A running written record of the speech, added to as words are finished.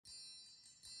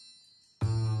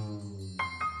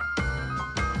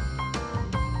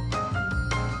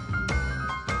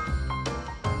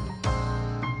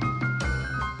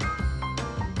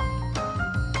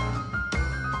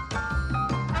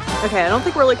Okay, I don't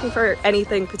think we're looking for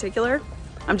anything particular.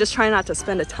 I'm just trying not to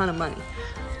spend a ton of money.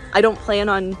 I don't plan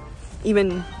on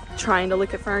even trying to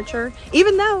look at furniture,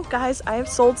 even though, guys, I have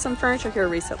sold some furniture here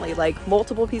recently, like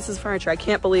multiple pieces of furniture. I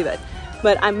can't believe it.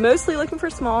 But I'm mostly looking for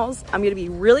smalls. I'm gonna be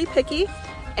really picky,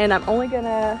 and I'm only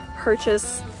gonna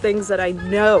purchase things that I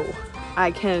know I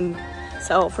can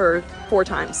sell for 4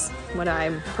 times what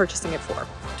I'm purchasing it for.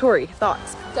 Tori,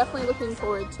 thoughts? Definitely looking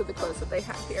forward to the clothes that they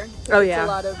have here. Oh yeah. It's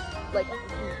a lot of like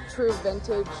true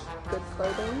vintage good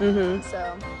clothing.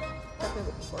 So definitely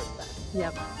looking forward to that.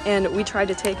 Yep. And we tried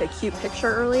to take a cute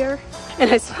picture earlier,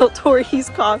 and I spilled Tori's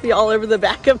coffee all over the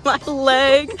back of my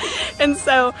leg. And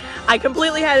so I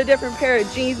completely had a different pair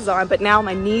of jeans on, but now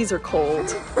my knees are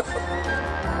cold.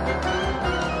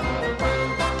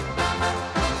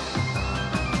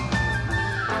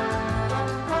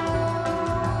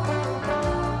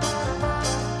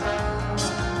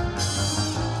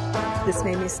 This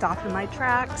made me stop in my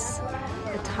tracks.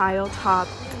 A tile top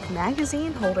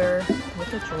magazine holder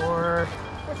with a drawer.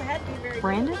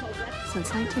 Branded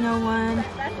since 1901,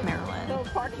 Maryland.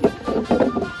 I'm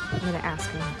gonna ask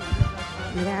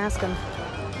him.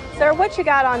 Sir, what you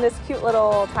got on this cute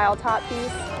little tile top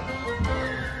piece?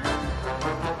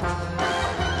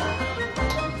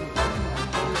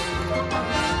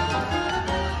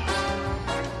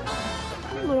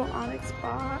 Little onyx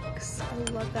box. I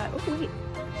love that. Oh wait.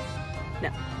 No.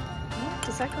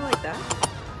 Does that go like that?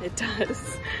 It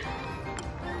does.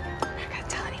 I'm not gonna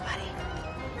tell anybody.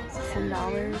 It's $10.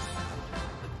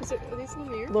 Are these in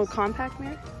the mirror? Little compact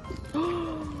mirror.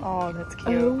 Oh, that's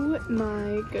cute. Oh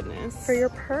my goodness. For your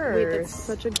purse. Wait, that's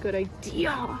such a good idea.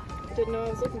 I didn't know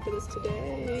I was looking for this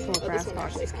today. This little brass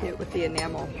box is cute with the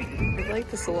enamel. I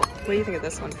like this little. What do you think of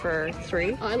this one for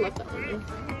 3? Oh, I love that one.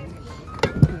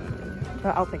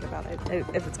 But I'll think about it.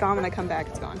 If it's gone when I come back,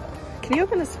 it's gone. Can you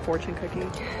open this fortune cookie?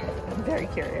 I'm very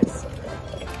curious.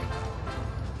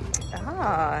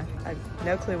 Ah, I have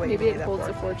no clue what Maybe you do it that holds for.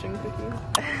 a fortune cookie.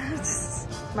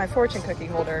 My fortune cookie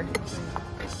holder.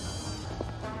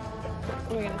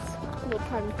 Oh my goodness. A little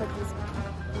Pride and Prejudice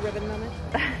ribbon on it.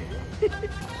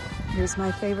 Here's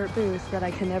my favorite booth that I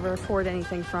can never afford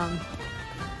anything from.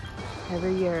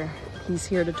 Every year, he's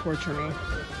here to torture me.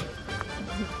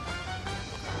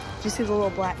 Do you see the little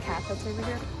black cat that's over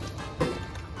here?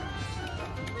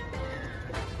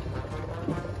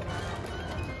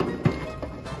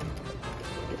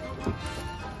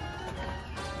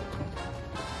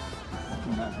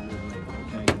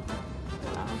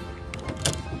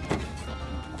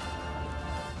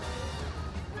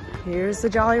 Here's the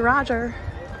Jolly Roger,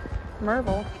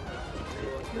 Merville.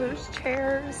 There's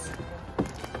chairs.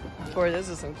 Boy, this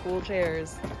is some cool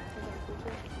chairs.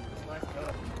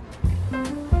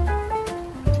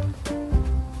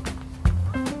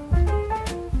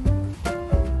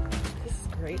 This is a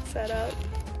great setup.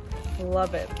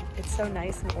 Love it. It's so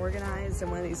nice and organized,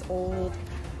 and one of these old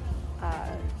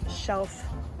shelf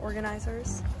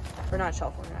organizers. Or not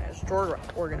shelf organizers, drawer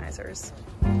organizers.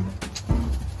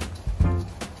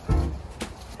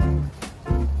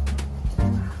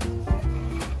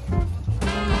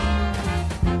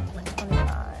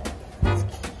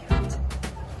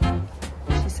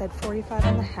 Said 45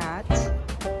 on the hat.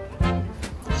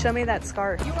 Show me that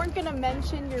scarf. You weren't gonna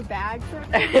mention your bags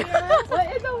over here?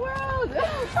 What in the world? Look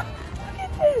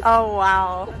at this. Oh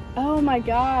wow. Oh my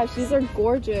gosh, these are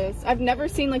gorgeous. I've never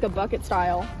seen like a bucket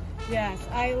style. Yes,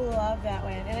 I love that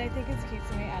one, and I think it's cute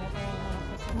to me out of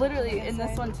there. Literally, in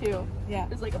this one too. Yeah.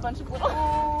 There's like a bunch of little.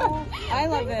 Oh, I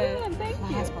love it. Thank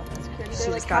you.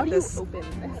 She just got this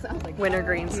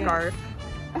wintergreen scarf.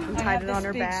 And tied it on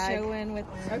her bag.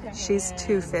 She's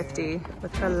 $2.50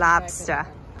 with her lobster.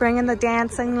 Bringing the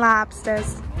dancing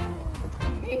lobsters.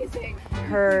 Amazing.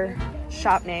 Her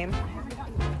shop name.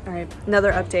 All right,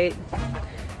 another update.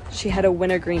 She had a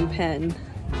wintergreen pin.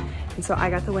 And so I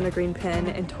got the wintergreen pin,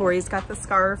 and Tori's got the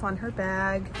scarf on her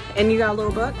bag. And you got a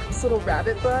little book, this little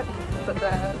rabbit book, but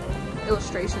the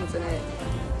illustrations in it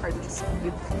are just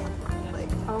beautiful. Like,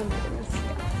 oh my goodness.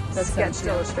 The sketched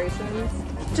illustrations.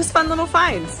 Just fun little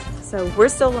finds. So we're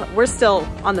still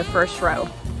on the first row.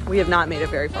 We have not made it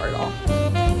very far at all.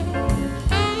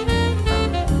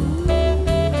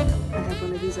 I have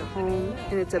one of these at home,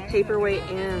 and it's a paperweight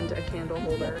and a candle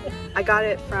holder. I got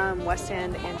it from West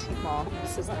End Antique Mall.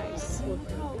 This is nice. Look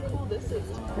how cool this is.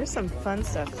 There's some fun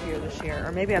stuff here this year,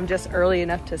 or maybe I'm just early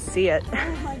enough to see it.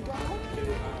 Oh my god,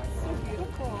 so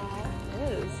beautiful. It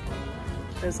is.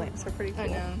 Those lamps are pretty cool. I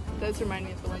know. Those remind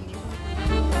me of the one you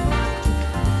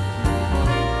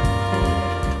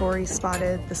Tori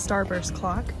spotted the Starburst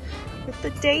clock with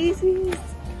the daisies.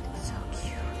 So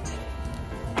cute.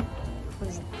 What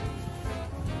is it?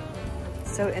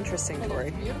 so interesting,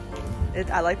 Tori.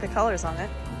 I like the colors on it.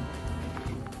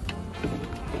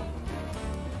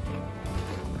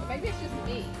 Maybe it's just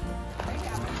me.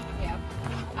 Yeah.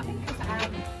 I think it's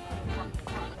Abby.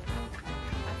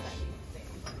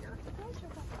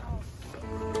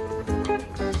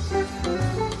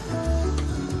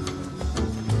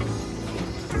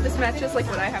 This matches like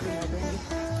what I have in my room.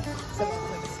 So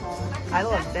it's like small. I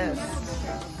love this.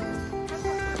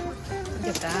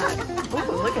 Look at that.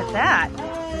 Ooh, look at that.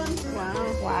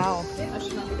 Wow. Wow. I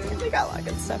should not be doing it. They got a lot of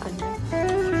good stuff in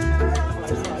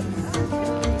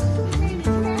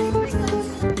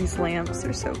here. These lamps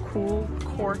are so cool.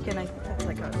 Cork, and I think that's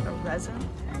like a resin.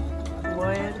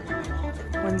 Wood.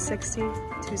 160,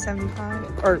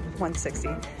 275, or 160.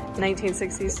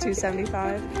 1960s,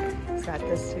 275. It's got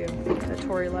this too, that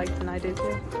Tori liked and I did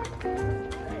too.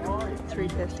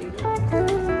 350.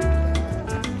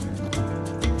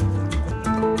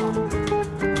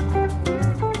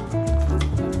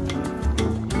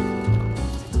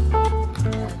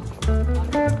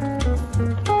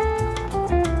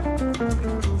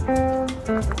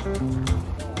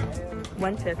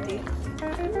 $150.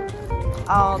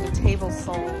 Oh, the table's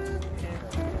sold.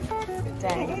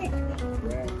 Dang.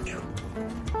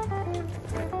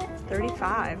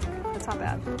 35. That's not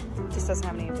bad. Just doesn't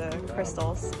have any of the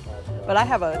crystals. But I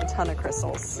have a ton of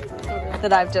crystals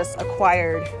that I've just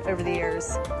acquired over the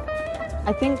years.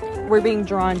 I think we're being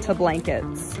drawn to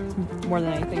blankets more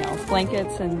than anything else.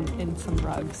 Blankets and some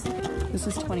rugs. This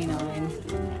is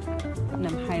 $29, and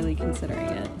I'm highly considering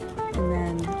it. And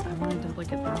then I wanted to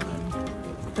look at that one.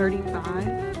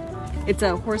 $35. It's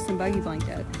a horse and buggy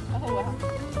blanket. Oh, wow.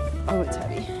 Oh, it's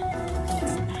heavy.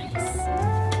 It's nice.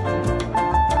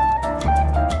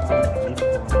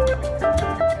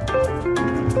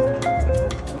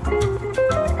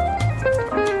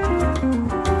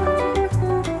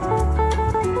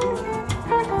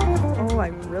 Oh, I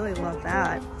really love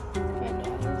that.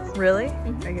 Really?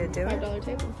 Mm-hmm. Are you gonna do it? $5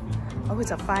 table. Oh,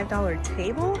 it's a $5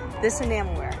 table? This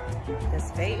enamelware.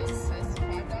 This vase.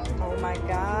 Oh my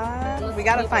God. We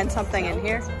gotta find something in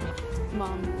here.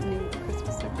 Mom, new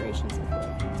Christmas decorations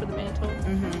for the mantle.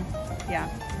 Mm-hmm. Yeah.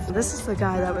 So this is the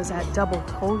guy that was at Double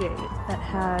Tollgate that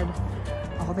had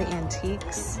all the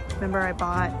antiques. Remember I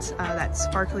bought that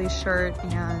sparkly shirt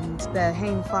and the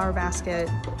hanging flower basket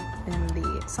and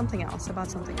the something else. I bought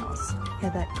something else. He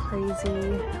had that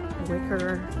crazy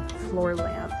wicker floor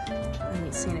lamp. I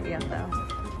haven't seen it yet though.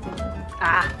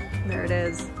 Ah, there it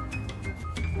is.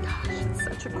 Gosh, it's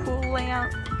such a cool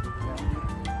lamp.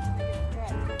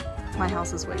 My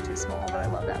house is way too small, but I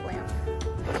love that lamp.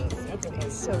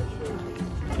 It's so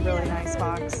cute. Really nice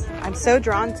box. I'm so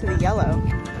drawn to the yellow.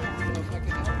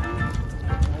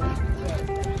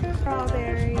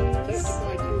 Strawberries.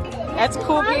 That's a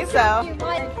cool piece though.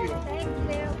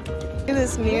 Look at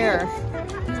this mirror.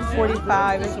 It's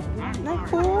 45. Isn't that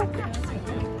cool?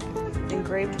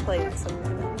 Engraved plates.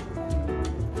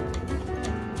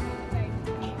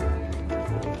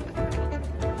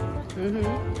 Mm-hmm.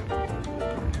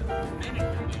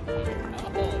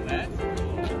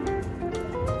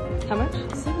 How much?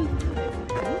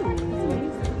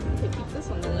 $75. Keep this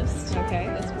on the list. Okay.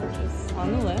 That's gorgeous.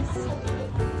 On the list.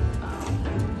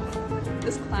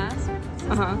 This clasp.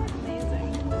 Uh-huh.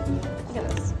 Amazing. Look at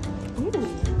this. Ooh.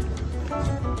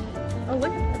 Oh,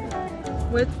 look.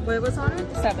 What was on it?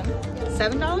 $7. $7?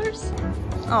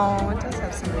 Oh, it does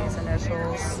have some of these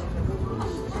initials.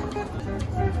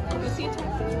 You see it?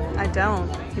 I don't.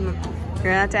 You're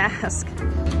gonna have to ask.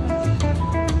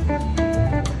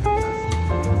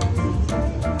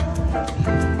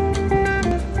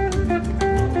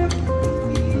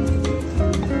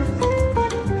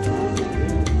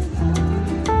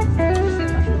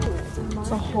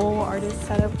 It's a whole artist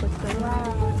setup with the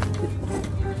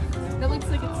That looks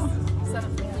like it's set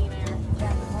up for clean air.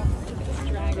 Look at this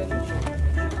dragon.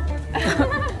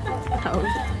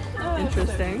 Oh,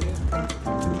 interesting. I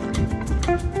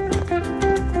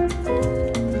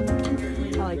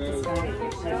like this guy.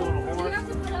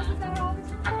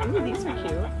 Ooh, these are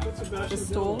cute. The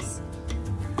stools.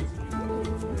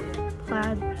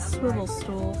 Plaid swivel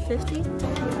stool, 50.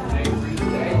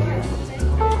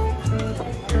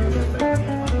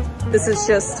 This is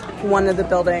just one of the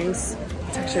buildings.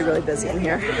 It's actually really busy in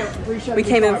here. We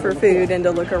came in for food and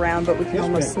to look around, but we can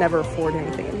almost never afford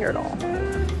anything in here at all.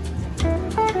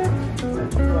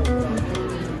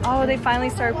 Oh, they finally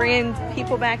started bringing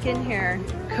people back in here.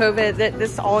 COVID,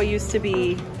 this all used to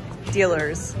be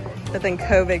dealers, but then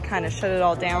COVID kind of shut it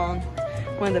all down.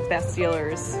 One of the best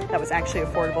dealers that was actually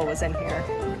affordable was in here,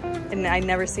 and I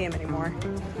never see him anymore.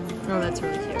 Oh, that's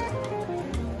really cute.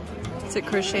 Is it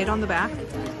crocheted on the back?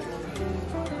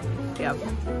 Yep.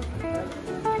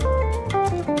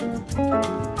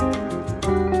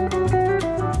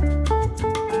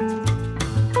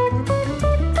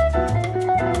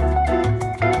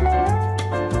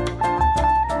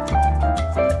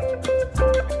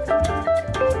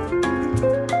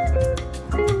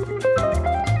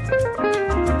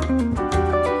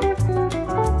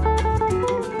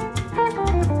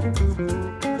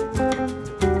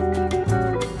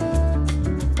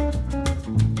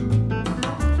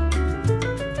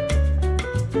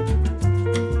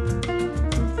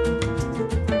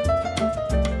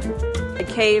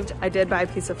 Caved. I did buy a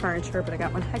piece of furniture, but I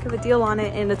got one heck of a deal on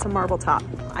it, and it's a marble top.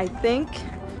 I think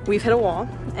we've hit a wall,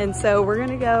 and so we're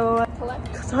gonna go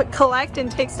collect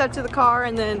and take stuff to the car,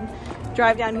 and then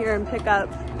drive down here and pick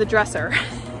up the dresser.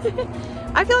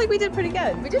 I feel like we did pretty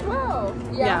good. We did well.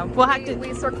 Yeah, we'll have to.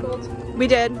 We circled. We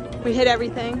did. We hit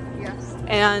everything. Yes.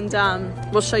 And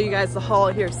we'll show you guys the haul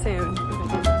here soon.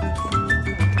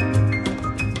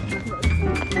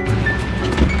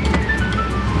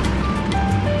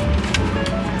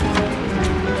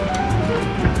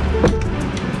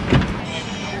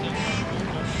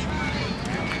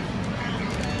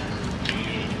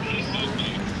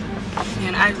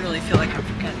 And I really feel like I'm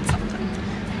forgetting something.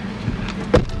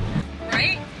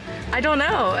 Right? I don't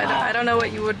know. I don't know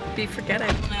what you would be forgetting.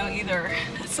 I don't know either.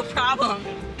 That's the problem.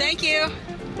 Thank you.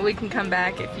 We can come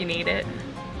back if you need it.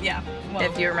 Yeah. Well,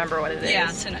 if you remember what it is.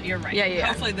 Yeah, you're right. Yeah, yeah.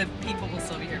 Hopefully the people will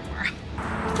still be here tomorrow.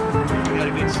 We got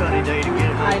a good sunny day to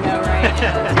get it. I know, right?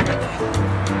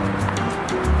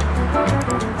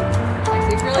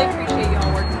 We really appreciate you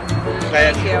all working with me.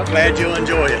 Thank you. Glad you'll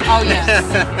enjoy it. Oh,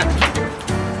 yes.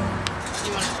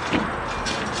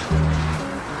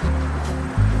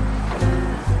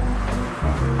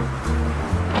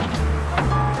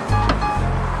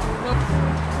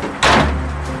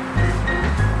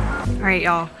 All right,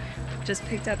 y'all. Just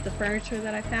picked up the furniture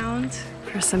that I found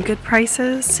for some good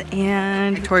prices,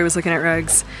 and Tori was looking at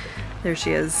rugs. There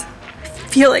she is. I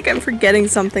feel like I'm forgetting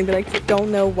something, but I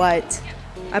don't know what.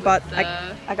 I got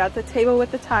the table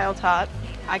with the tile top.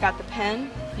 I got the pen.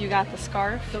 You got the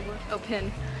scarf.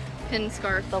 Pin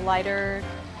scarf. The lighter.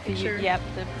 Picture. Yep,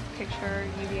 the picture,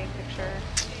 UVA picture.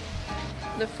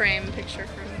 The frame picture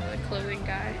from the clothing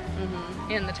guy.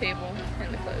 And the table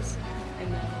and the clothes.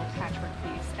 And then a little patchwork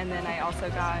piece. And then I also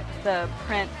got the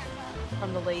print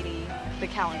from the lady, the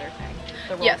calendar thing,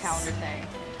 the roll calendar thing.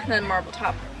 And then marble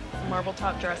top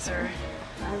dresser.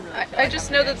 I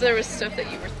just know that there was stuff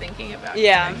that you were thinking about.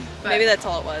 Yeah, doing, maybe that's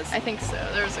all it was. I think so.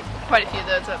 There was quite a few of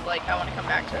those of like, I want to come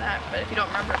back to that, but if you don't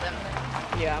remember them,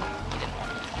 then yeah, you didn't want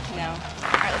to. No.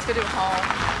 Alright, let's go do a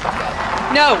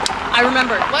haul. No, I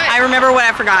remember. What? I remember what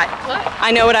I forgot. What?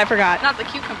 I know what I forgot. Not the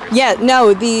cucumbers. Yeah,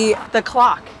 no, the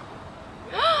clock.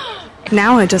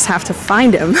 Now I just have to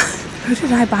find him. Who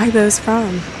did I buy those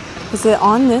from? Was it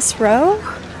on this row?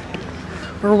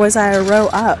 Or was I a row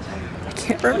up? I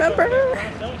can't remember.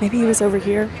 Maybe he was over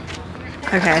here.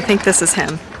 Okay, I think this is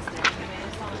him.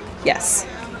 Yes.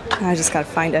 I just gotta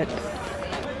find it.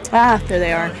 Ah, there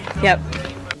they are. Yep.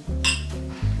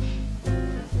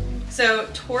 So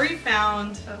Tori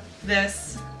found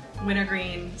this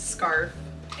wintergreen scarf.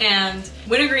 And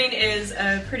Wintergreen is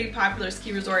a pretty popular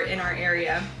ski resort in our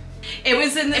area. It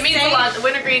was in the It means a lot.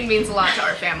 Wintergreen means a lot to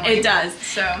our family. It does.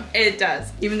 So it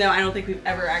does. Even though I don't think we've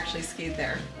ever actually skied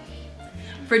there.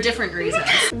 For different reasons.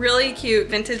 Really cute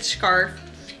vintage scarf.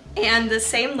 And the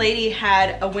same lady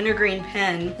had a wintergreen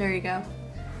pen. there you go.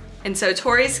 And so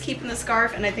Tori's keeping the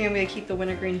scarf, and I think I'm gonna keep the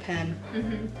wintergreen pen.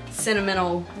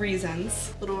 Sentimental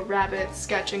reasons. Little rabbit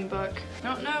sketching book. I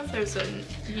don't know if there's a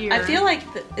year. I feel like,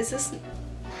 is this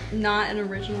not an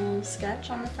original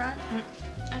sketch on the front?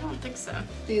 I don't think so.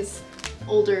 These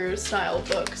older style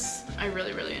books I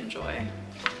really, really enjoy.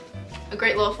 A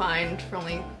great little find for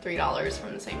only $3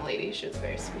 from the same lady. She was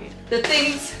very sweet. The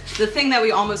thing that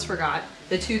we almost forgot,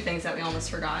 the two things that we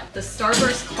almost forgot, the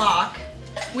Starburst clock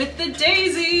with the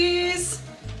daisies.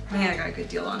 Man, I got a good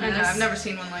deal on this. I know, I've never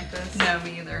seen one like this. No,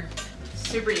 me either.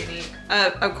 Super unique.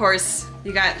 Of course,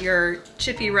 you got your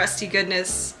chippy, rusty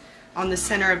goodness on the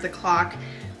center of the clock.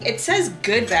 It says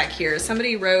good back here.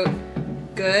 Somebody wrote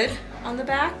good on the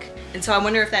back. And so I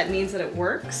wonder if that means that it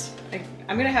works.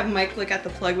 I'm gonna have Mike look at the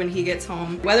plug when he gets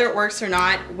home. Whether it works or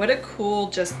not, what a cool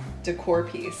just decor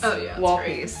piece. Oh yeah, wall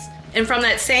great. piece. And from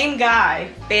that same guy,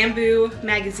 bamboo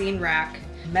magazine rack.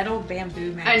 Metal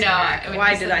bamboo magazine rack.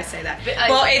 Why did I say that?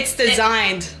 Well, it's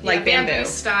designed like bamboo.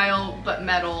 Style, but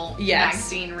metal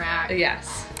magazine rack.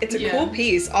 Yes. It's a cool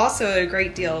piece. Also a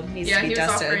great deal. Needs to be dusted. Yeah, he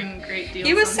was offering great deals.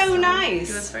 He was so nice.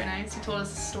 He was very nice. He told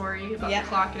us a story about the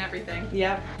clock and everything.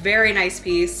 Yep. Very nice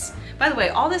piece. By the way,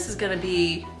 all this is gonna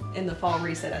be in the fall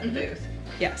reset at the booth.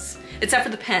 Yes, except for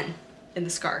the pen and the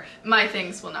scarf. My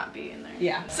things will not be in there.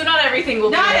 Yeah. So not everything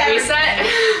will be in the reset,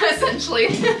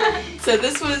 essentially. So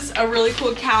this was a really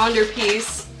cool calendar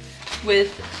piece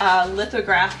with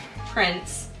lithograph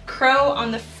prints. Crow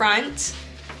on the front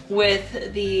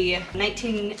with the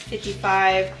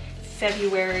 1955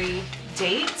 February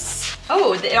dates.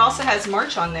 Oh, it also has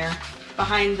March on there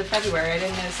behind the February. I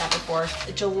didn't notice that before.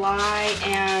 July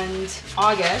and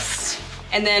August.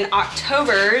 And then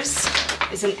October's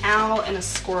is an owl and a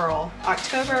squirrel.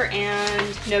 October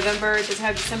and November. Does it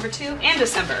have December too? And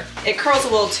December. It curls a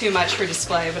little too much for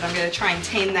display, but I'm gonna try and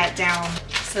tame that down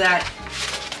so that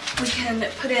we can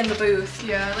put it in the booth.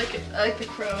 Yeah, I like the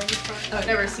crow in the front. I've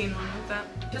never seen one with that.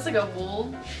 It feels like a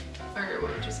wool, or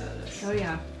what would you say that is? Oh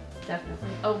yeah, definitely.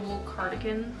 A wool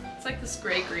cardigan. It's like this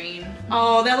gray-green.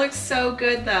 Oh, that looks so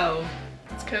good though.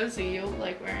 It's cozy, you'll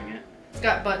like wearing it. It's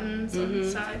got buttons on the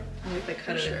side. I like the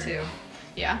cut of it too.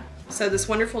 Yeah. So this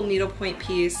wonderful needlepoint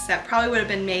piece that probably would have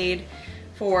been made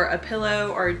for a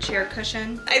pillow or a chair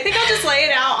cushion. I think I'll just lay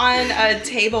it out on a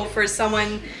table for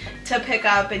someone to pick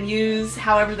up and use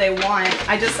however they want.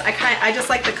 I just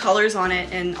like the colors on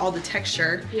it and all the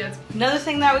texture. Yeah. Another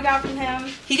thing that we got from him,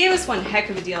 he gave us one heck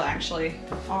of a deal actually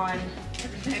on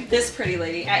this pretty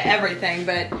lady, everything,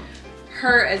 but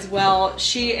her as well.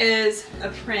 She is a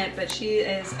print, but she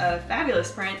is a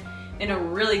fabulous print in a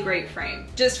really great frame.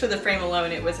 Just for the frame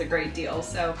alone, it was a great deal.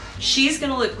 So she's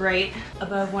gonna look great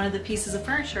above one of the pieces of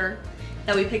furniture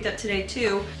that we picked up today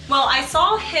too. Well, I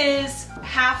saw his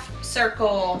half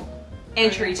circle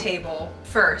entry table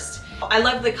first. I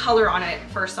love the color on it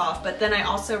first off, but then I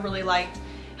also really liked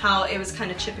how it was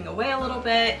kind of chipping away a little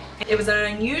bit. It was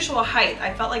an unusual height.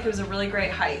 I felt like it was a really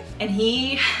great height. And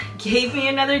he gave me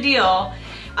another deal.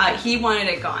 He wanted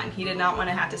it gone. He did not want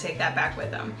to have to take that back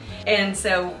with him. And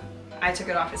so I took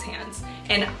it off his hands.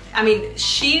 And I mean,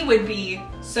 she would be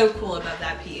so cool above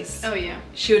that piece. Oh yeah.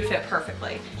 She would fit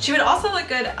perfectly. She would also look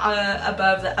good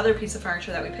above the other piece of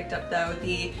furniture that we picked up though,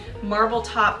 the marble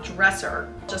top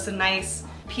dresser. Just a nice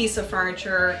piece of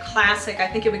furniture, classic. I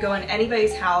think it would go in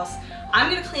anybody's house. I'm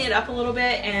gonna clean it up a little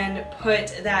bit and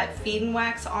put that feed and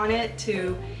wax on it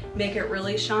to make it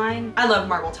really shine. I love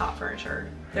marble top furniture.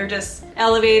 They're just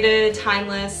elevated,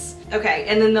 timeless. Okay,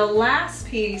 and then the last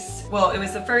piece, well, it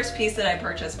was the first piece that I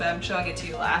purchased, but I'm showing it to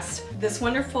you last. This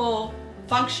wonderful,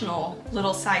 functional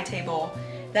little side table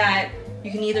that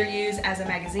you can either use as a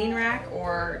magazine rack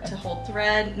or to hold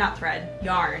thread, not thread,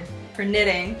 yarn for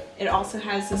knitting. It also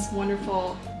has this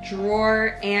wonderful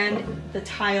drawer and the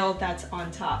tile that's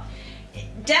on top.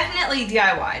 Definitely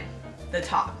DIY'd the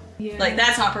top. Yeah. Like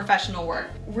that's not professional work.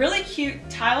 Really cute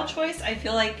tile choice. I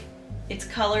feel like it's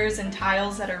colors and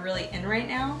tiles that are really in right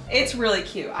now. It's really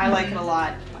cute. I like it a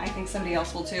lot. I think somebody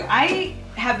else will too. I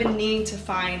have been needing to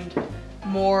find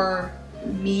more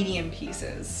medium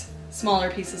pieces,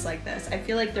 smaller pieces like this. I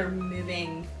feel like they're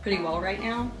moving pretty well right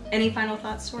now. Any final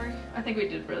thoughts, Tori? I think we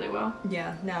did really well.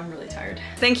 Yeah, now I'm really tired.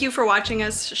 Thank you for watching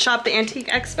us shop the Antique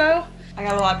Expo. I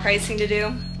got a lot of pricing to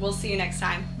do. We'll see you next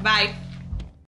time. Bye.